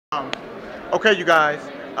Um, okay, you guys,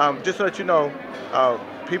 just to let you know,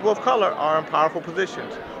 people of color are in powerful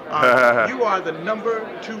positions. You are the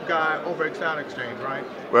 #2 guy over at Sound Exchange, right?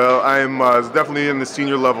 Well, I'm definitely in the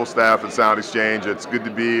senior level staff at Sound Exchange. It's good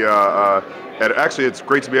to be actually, it's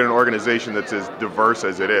great to be at an organization that's as diverse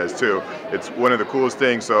as it is, too. It's one of the coolest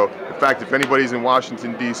things. So, in fact, if anybody's in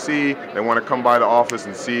Washington, D.C., they want to come by the office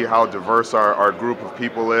and see how diverse our group of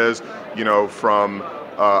people is, you know, from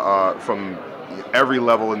every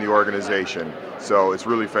level in the organization. So, it's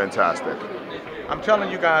really fantastic. I'm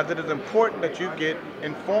telling you guys, it is important that you get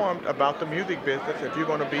informed about the music business if you're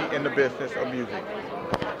going to be in the business of music.